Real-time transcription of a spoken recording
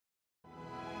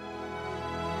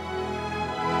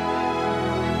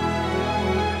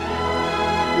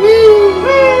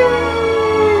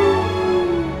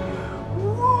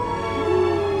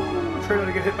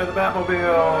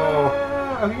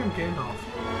Batmobile! I think I'm Gandalf.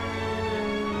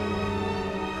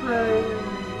 Gray.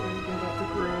 Gandalf the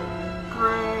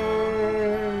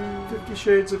Gray. 50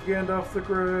 Shades of Gandalf the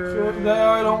Grey.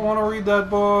 No, I don't want to read that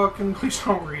book, and please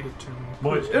don't read it to me.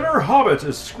 My inner hobbit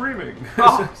is screaming.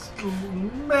 Oh,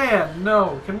 man,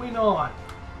 no. Can we not?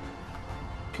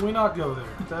 Can we not go there?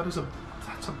 That's a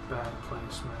bad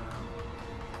place, man.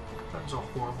 That is a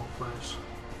horrible place.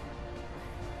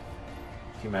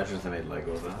 Can you imagine if they made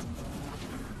Lego of that?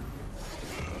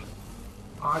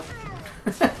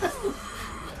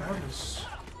 That is...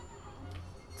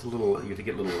 It's a little... You have to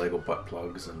get little Lego butt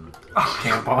plugs and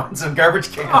tampons and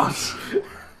garbage cans.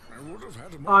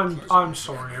 I'm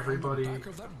sorry, everybody.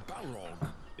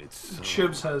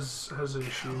 Chibs has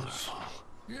issues.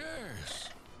 Yes,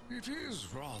 it is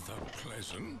rather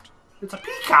pleasant. It's a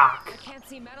peacock! Can't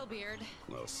see Metalbeard.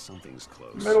 Well, something's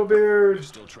close. Metalbeard!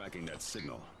 Still tracking that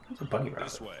signal. It's a bunny rabbit.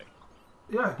 This way.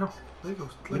 Yeah, no. Lego.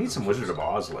 We need some Wizard of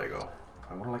Oz Lego.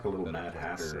 I want like a little Mad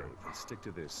Hatter. Say, let's stick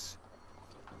to this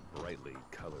brightly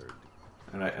colored.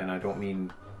 And I don't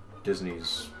mean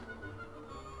Disney's.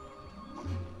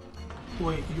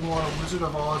 Wait, you want a Wizard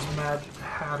of Oz Mad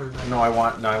Hatter? No, I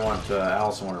want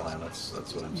Alice in Wonderland. That's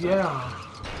what I'm saying. Yeah.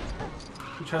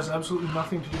 Which has absolutely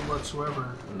nothing to do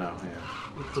whatsoever No,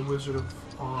 yeah. with the Wizard of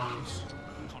Oz.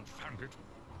 Confound it.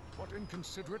 What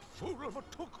inconsiderate fool of a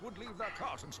took would leave their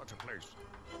cart in such a place?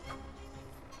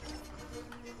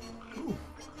 Ooh.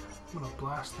 I'm gonna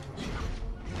blast things.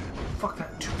 Fuck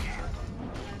that toucan.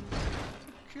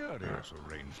 Curious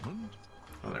arrangement.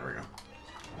 Oh, there we go.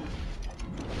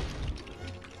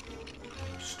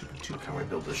 Stupid Look toucan. how I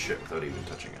build this shit without even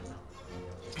touching it.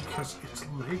 Because it's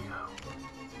Lego.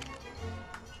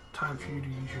 Time for you to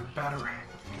use your batarang.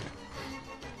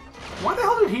 Why the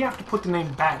hell did he have to put the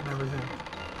name Bat and everything?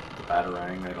 The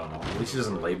Batarang, I don't know. At least he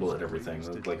doesn't label it everything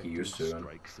like he used to in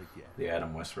the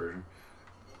Adam West version.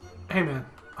 Hey man,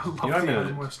 I love You know what I the mean?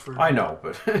 Adam West version. I know,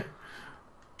 but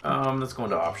let's go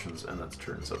into options and let's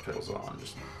turn subtitles on,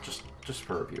 just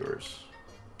for our viewers.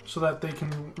 So that they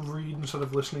can read instead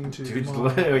of listening to Dude,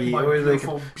 my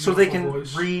beautiful, so they can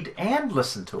voice. read and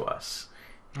listen to us.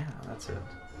 Yeah, that's it.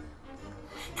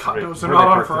 God Where- knows they're where not they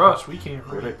on park for the- us. We can't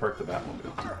Where they read. park the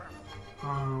Batmobile?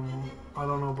 I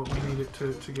don't know, but we need it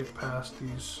to get past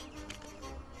these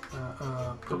The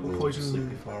purple little poison.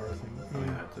 sleepy flower thing. Oh Yeah.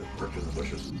 yeah, to perch in the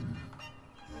bushes.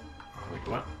 Like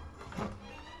what?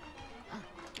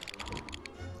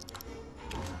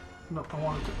 No, I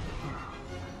wanted to.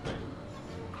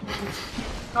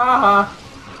 Ah.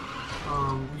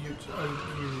 You're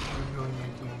really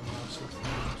making a mess of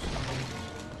things.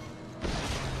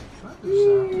 That is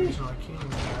that reason I can't even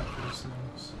grab these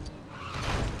things.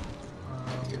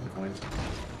 Get the coins.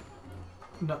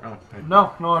 No, Oh, hey. no,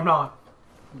 I'm not.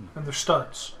 And they're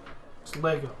studs. It's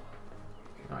Lego.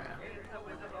 Oh yeah.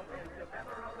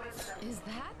 Is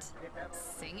that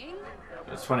singing?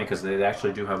 It's funny because they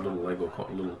actually do have little Lego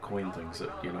little coin things that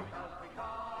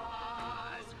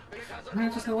They're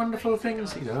just the wonderful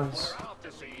things he does.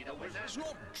 It's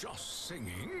not just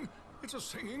singing, it's a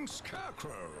singing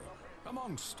scarecrow.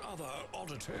 Amongst other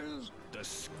oddities. The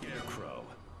Scarecrow.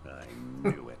 I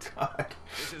knew it. God.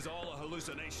 This is all a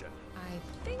hallucination. I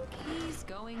think he's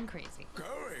going crazy.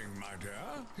 Going, my dear.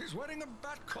 He's wearing a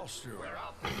bat costume.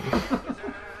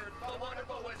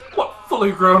 What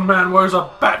fully grown man wears a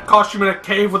bat costume in a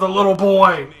cave with a little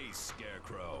boy? Me,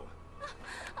 Scarecrow.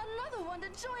 Another one to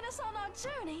join us on our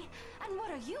journey. And what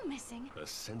are you missing? A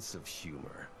sense of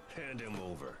humor. Hand him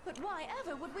over. But why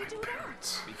ever would we do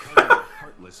that? Because you're a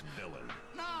heartless villain.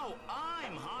 No,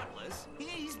 I'm heartless.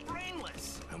 He's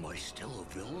brainless. Am I still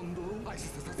a villain, though? I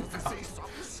say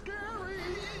something scary.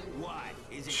 What?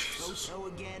 Is it so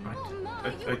again?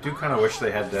 I do kind of wish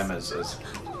they had them as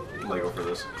Lego for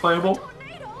this. Playable?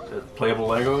 Playable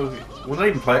Lego. Well, not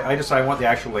even play. I want the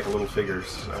actual like little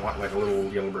figures. I want like a little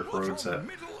Yellow Brick Road set.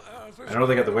 I know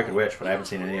they got the Wicked Witch, but I haven't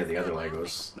seen any of the other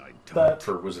Legos That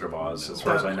for Wizard of Oz. As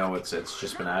far as I know, it's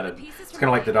just been added. It's kind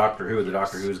of like the Doctor Who. The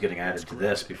Doctor Who is getting added to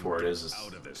this before it is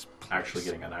actually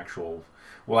getting an actual.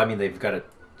 Well, I mean they've got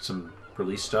some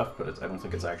release stuff, but I don't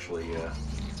think it's actually done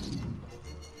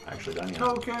yet.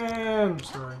 token.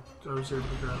 Sorry, I was able to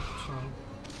grab some.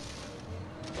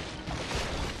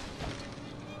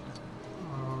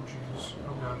 Oh jeez.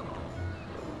 Oh god. Oh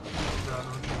god.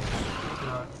 Oh jeez. Oh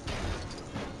god.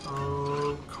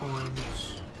 Oh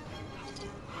coins.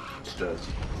 Studs.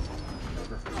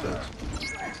 Studs.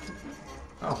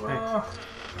 Oh, hey.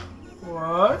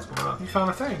 What? You found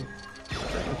a thing.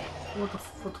 What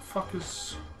the fuck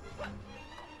is...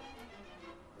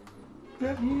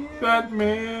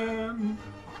 Batman.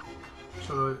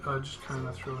 So I just kind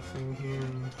of throw a thing here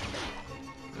and...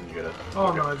 And you gotta.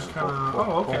 Oh no, I just kind of...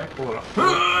 Oh, okay. Pull it up.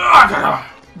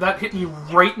 That hit me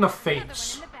right in the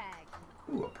face.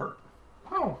 Ooh, a perk.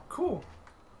 Oh, cool.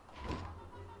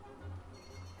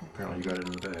 Apparently you got it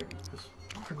in the bag.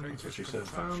 That's what she said.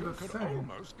 Found a Could thing.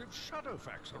 almost give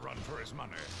Shadowfax a run for his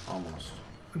money. Almost.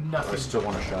 I Nothing. still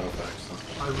want a Shadowfax though.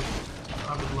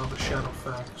 I would love a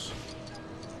Shadowfax.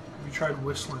 Have you tried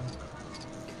whistling?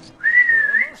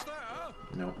 We're almost there.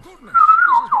 Nope. Goodness, this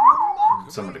has been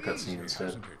remarkably Some of the cutscene easy, instead.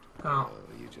 hasn't it? Oh,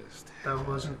 You just... that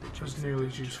wasn't as nearly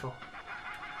as useful.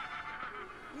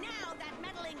 Now that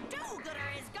meddling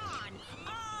do-gooder is gone,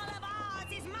 all of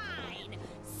Oz is mine.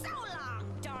 So long,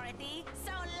 Dorothy.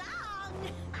 So long.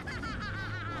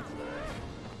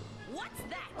 What's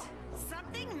that?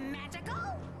 Something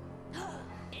magical?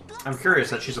 It looks I'm curious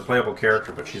that she's a playable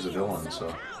character, but she's a villain, so.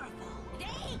 powerful. They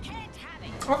can't have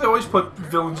it. Well, they always put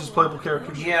villains as playable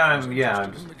characters. Yeah, I'm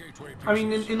just. The gateway I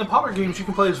mean, in the Potter games, you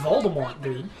can play as Voldemort,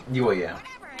 dude. Well, yeah.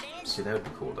 Whatever it is. See, that would be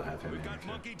cool to have him in here.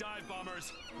 Monkey dive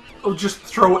bombers. Oh, just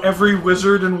throw every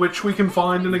wizard and witch we can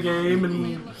find in a game,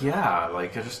 and Yeah,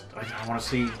 like I want to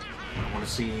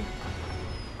see.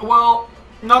 well,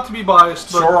 not to be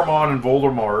biased, but Saruman and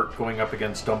Voldemort going up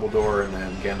against Dumbledore and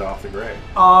then Gandalf the Grey.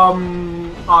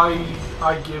 I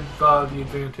give the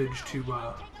advantage to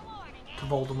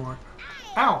Voldemort.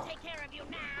 Ow! Take care of you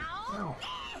now. Ow!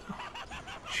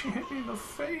 She hit me in the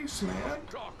face, man.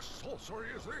 dark sorcery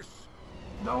is this?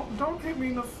 Don't hit me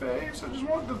in the face. I just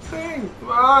want the thing.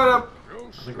 Ah, I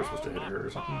think we're supposed to hit her or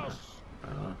something.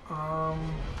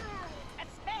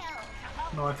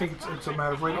 no, I think it's a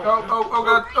matter of waiting. Oh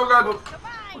god!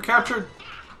 We're captured.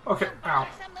 Okay. Ow.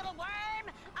 Some little worm.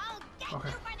 I'll get Okay.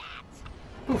 you for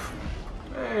that. Oof.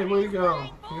 Hey, way to go!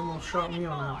 You almost shot me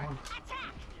on that one.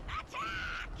 Attack!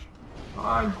 Attack!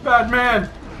 I'm Batman.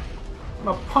 I'm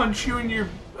gonna punch you in your.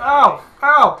 Ow!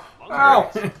 Ow!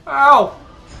 Ow! Ow!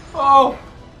 Oh!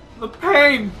 The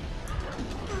pain!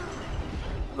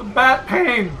 The bat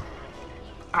pain!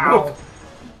 Ow!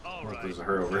 Look, there's a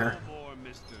her over here.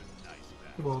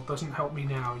 Well, it doesn't help me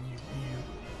now.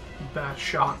 You bat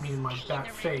shot me in my bat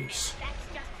face.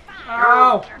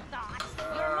 Ow!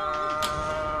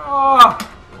 Ah!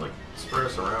 Like, spray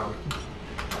us around.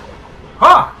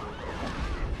 Ha!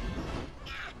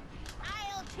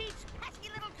 I'll teach pesky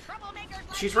little troublemakers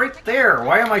like She's right there.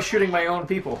 Why am I shooting my own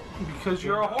people? Because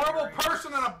you're a horrible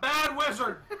person and a bad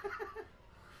wizard.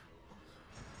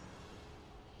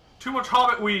 Too much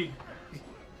hobbit weed.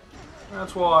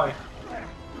 That's why.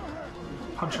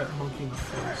 Punch that monkey in the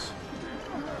face.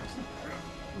 I'm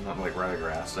not like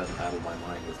Radagast. I've addled my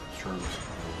mind with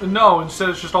shrooms. No, instead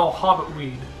it's just all hobbit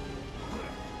weed.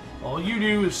 All you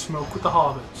do is smoke with the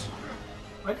hobbits.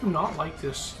 I do not like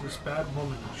this bad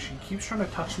woman. She keeps trying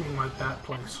to touch me in my bat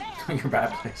place. Your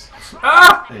bat place.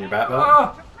 Ah! And your bat belt?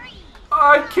 Ah!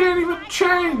 I can't even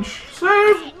change!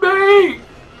 Save me!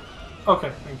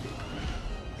 Okay, thank you.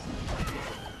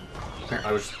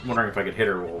 I was wondering if I could hit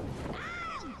her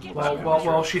while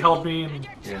Well, she held me and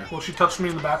Yeah. well, she touched me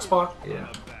in the bat spot. Yeah.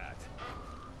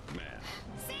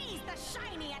 seize the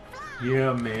shiny and fly.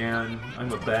 Yeah, man.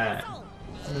 I'm a bat.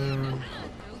 Mm,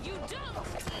 You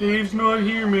don't. Dave's not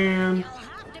here, man. You'll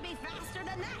have to be faster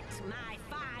than that, my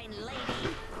fine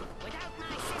lady. Without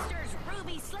my sister's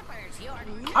ruby slippers, you're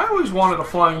I always wanted a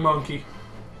flying monkey.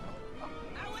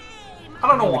 away, I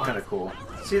don't know That'd be why. kind of cool.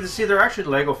 See, they're actually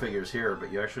Lego figures here,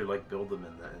 but you actually like build them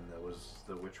in the was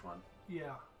the which one? Yeah. I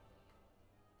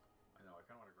know. I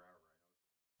kind of want to grab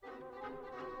it.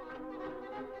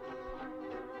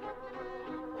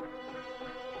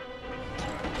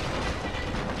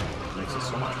 Makes it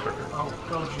so much quicker. Oh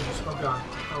jeez. Oh god.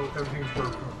 Oh, everything's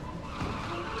broken.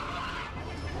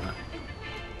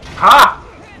 Ha!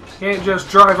 Can't just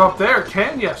drive up there,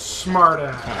 can ya,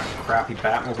 smartass? What kind of crappy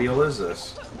Batmobile is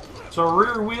this? It's a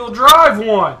rear-wheel drive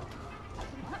one.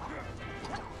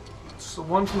 It's the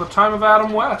one from the time of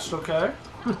Adam West, okay?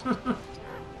 Who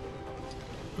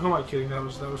am I kidding? That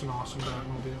was an awesome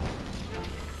Batmobile.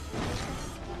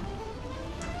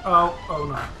 Oh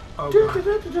no. Oh god.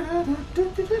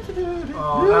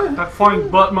 Oh, that flying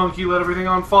butt monkey lit everything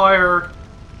on fire.